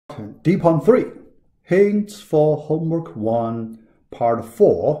D.3, hints for homework 1, part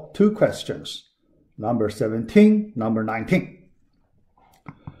 4, 2 questions, number 17, number 19.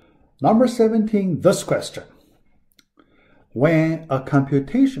 Number 17, this question. When a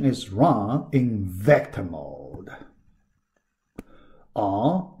computation is run in vector mode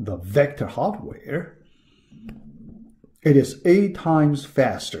on the vector hardware, it is 8 times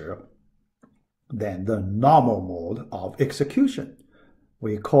faster than the normal mode of execution.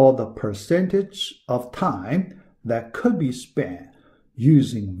 We call the percentage of time that could be spent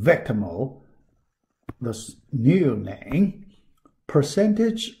using vector mode this new name,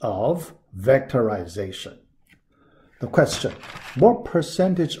 percentage of vectorization. The question, what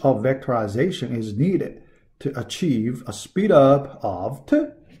percentage of vectorization is needed to achieve a speed up of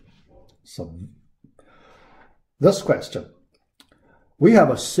 2? So this question, we have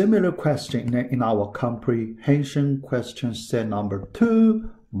a similar question in our comprehension question set number 2,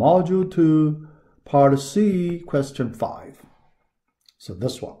 module 2, part C, question 5. So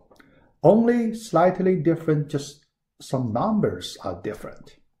this one, only slightly different, just some numbers are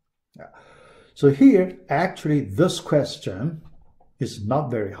different. Yeah. So here, actually, this question is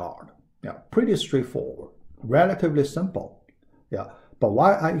not very hard. Yeah, pretty straightforward, relatively simple. Yeah, but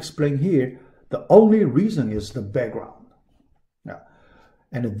why I explain here, the only reason is the background. Yeah,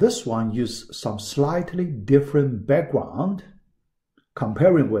 and this one use some slightly different background.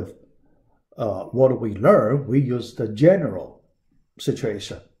 Comparing with what we learned, we use the general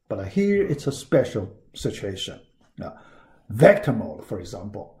situation, but here it's a special situation. Yeah. Vector mode, for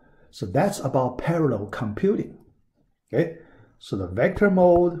example. So that's about parallel computing. Okay, so the vector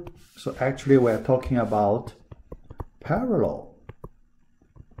mode, so actually we're talking about parallel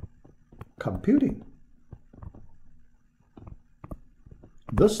computing.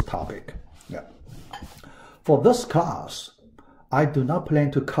 This topic. Yeah. For this class, I do not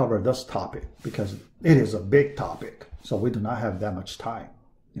plan to cover this topic because it is a big topic. So we do not have that much time.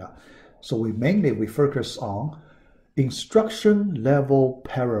 Yeah. So we focus on instruction level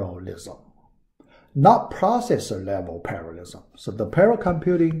parallelism, not processor level parallelism. So the parallel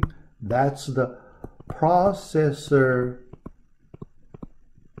computing, that's the processor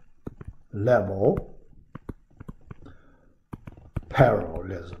level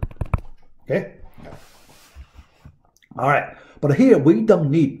parallelism. Okay? Yeah. All right. But here we don't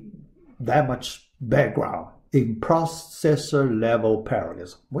need that much background in processor level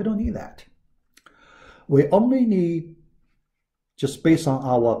parallelism. We don't need that. We only need, just based on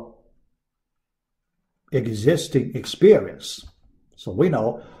our existing experience. So we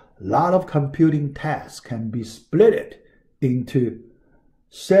know a lot of computing tasks can be split into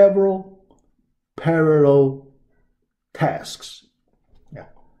several parallel tasks. Yeah.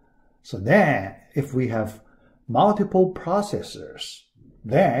 So then if we have multiple processors,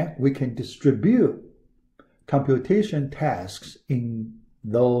 then we can distribute computation tasks in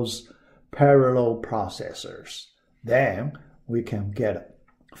those parallel processors. Then we can get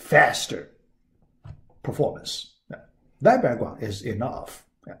faster performance. Yeah. That background is enough.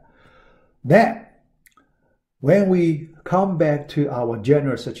 Yeah. Then, when we come back to our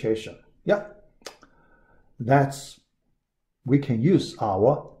general situation, yeah, we can use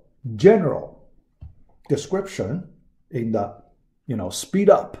our general description in the speed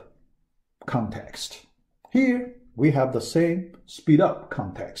up context. Here we have the same speed up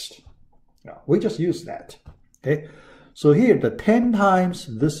context. Yeah, we just use that. Okay, so here the 10 times,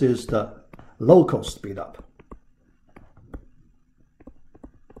 this is the local speed up.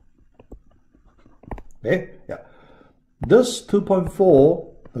 Okay, yeah. This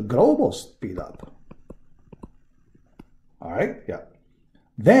 2.4, the global speed up. All right, yeah.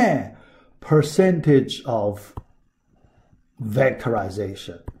 Then percentage of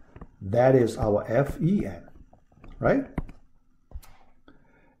vectorization, that is our FEN, right?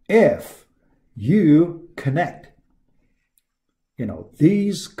 If you connect,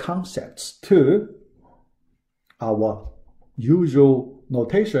 these concepts to our usual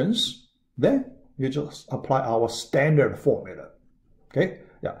notations, then you just apply our standard formula. Okay,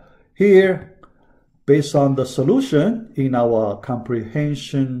 yeah. Here, based on the solution in our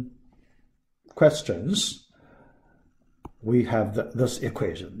comprehension questions, we have this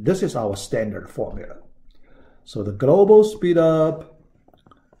equation. This is our standard formula. So the global speed up,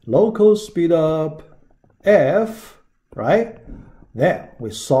 local speed up, F, right? Then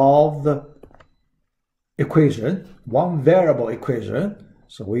we solve the equation, one variable equation,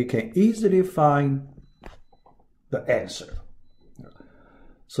 so we can easily find the answer.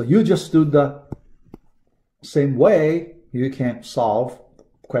 So you just do the same way, you can solve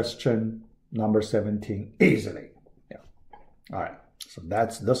question number 17 easily. Yeah. All right. So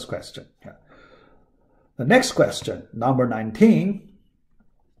that's this question. Yeah. The next question, number 19.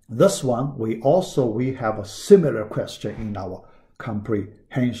 This one, we have a similar question in our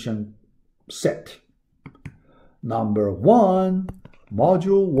comprehension set. Number 1,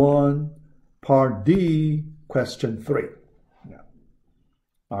 Module 1, Part D, Question 3. Yeah.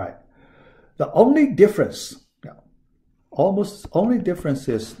 All right. The only difference, almost only difference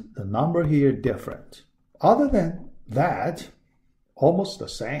is the number here different. Other than that, almost the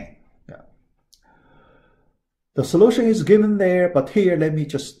same. Yeah. The solution is given there, but here let me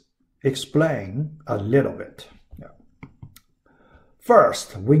just explain a little bit. Yeah.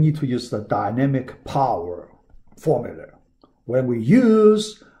 First, we need to use the dynamic power formula. When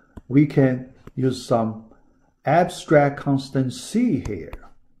we can use some abstract constant C here.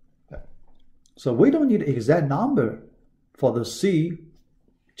 Yeah. So we don't need exact number for the C,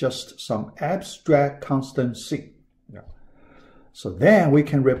 just some abstract constant C. Yeah. So then we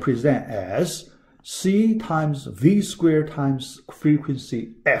can represent as C times V squared times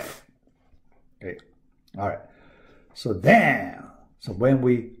frequency F. Okay. All right. So when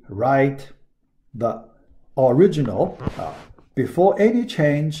we write the original, before any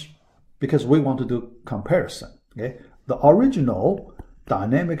change, because we want to do comparison, okay? The original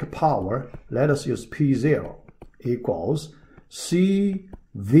dynamic power, let us use P0 equals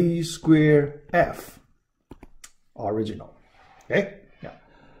CV squared F, original, okay? Yeah.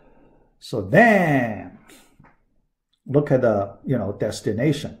 So then, look at the,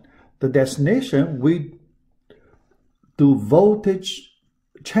 destination. The destination, we do voltage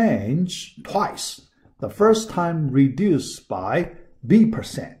change twice. The first time reduced by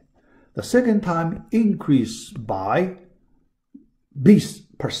B%. The second time increased by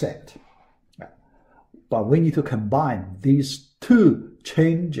B%. But we need to combine these two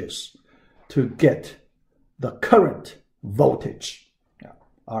changes to get the current voltage. Yeah.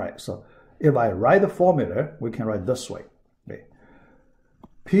 All right, so if I write the formula, we can write this way. Okay.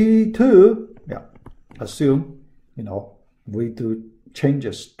 P2, assume, we do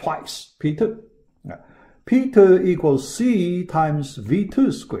changes twice, P2. Yeah. P2 equals C times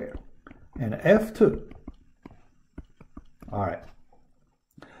V2 squared and F2. All right.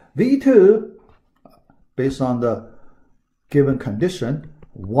 V2, based on the given condition,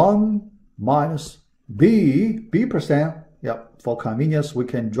 1 minus B%. For convenience, we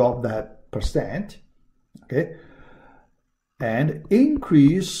can drop that percent. Okay. And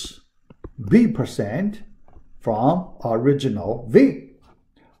increase B% from original V.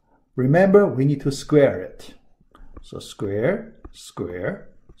 Remember, we need to square it. So square, square,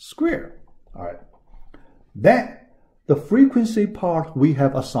 square. All right. Then the frequency part, we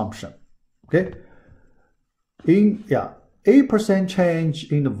have assumption. Okay. 8%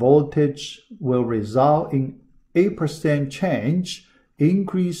 change in the voltage will result in 8% change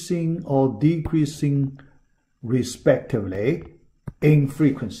increasing or decreasing respectively in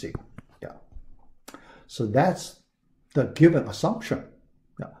frequency. Yeah. So that's the given assumption.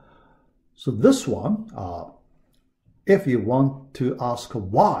 So this one, if you want to ask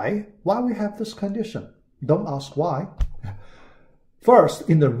why we have this condition, don't ask why. First,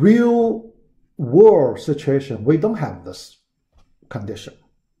 in the real world situation, we don't have this condition.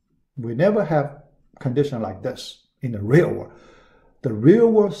 We never have condition like this in the real world. The real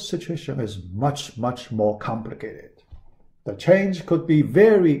world situation is much, much more complicated. The change could be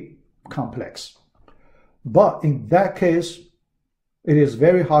very complex. But in that case, it is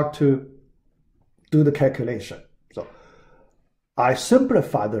very hard to do the calculation. So I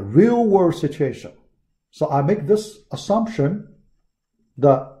simplify the real world situation. So I make this assumption,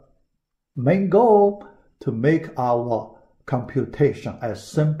 the main goal to make our computation as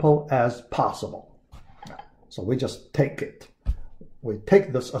simple as possible. So we just take it. We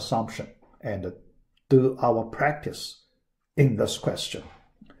take this assumption and do our practice in this question.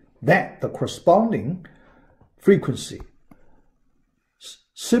 Then the corresponding frequency,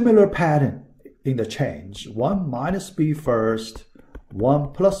 similar pattern in the change, 1 minus B first,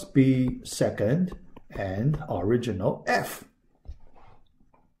 1 plus B second, and original F.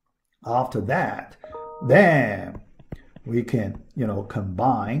 After that, then we can,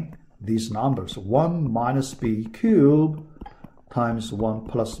 combine these numbers. 1 minus B cubed times 1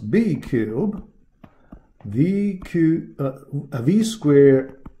 plus B cubed, V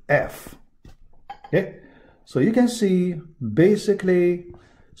squared F. Okay, so you can see basically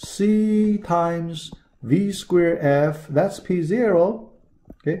C times V squared F, that's P0.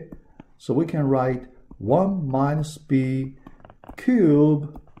 Okay, so we can write 1 minus B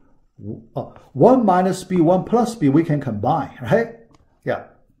cubed, 1 minus B, 1 plus B, we can combine, right? Yeah,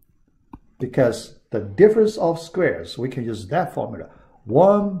 because the difference of squares, we can use that formula.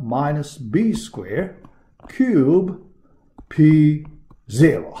 1 minus b squared cube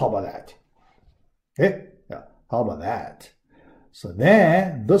p0. How about that? Okay? Yeah. How about that? So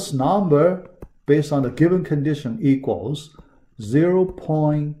then this number, based on the given condition, equals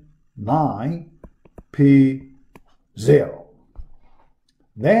 0.9 p0.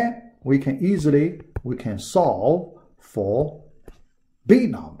 Then we can solve for b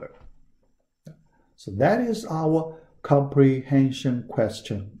number. So that is our comprehension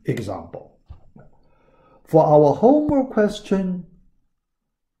question example. For our homework question,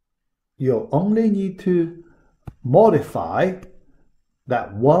 you only need to modify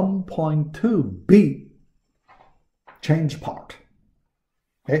that 1.2b change part.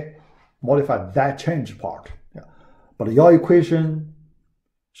 Okay? Modify that change part. Yeah. But your equation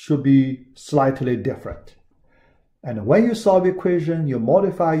should be slightly different. And when you solve equation, you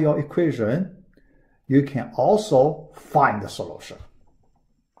modify your equation, you can also find the solution.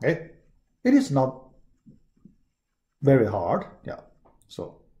 Okay? It is not very hard. Yeah.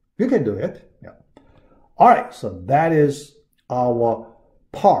 So you can do it. Yeah. All right. So that is our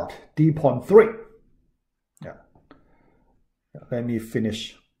part D.3. Yeah. Let me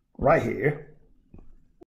finish right here.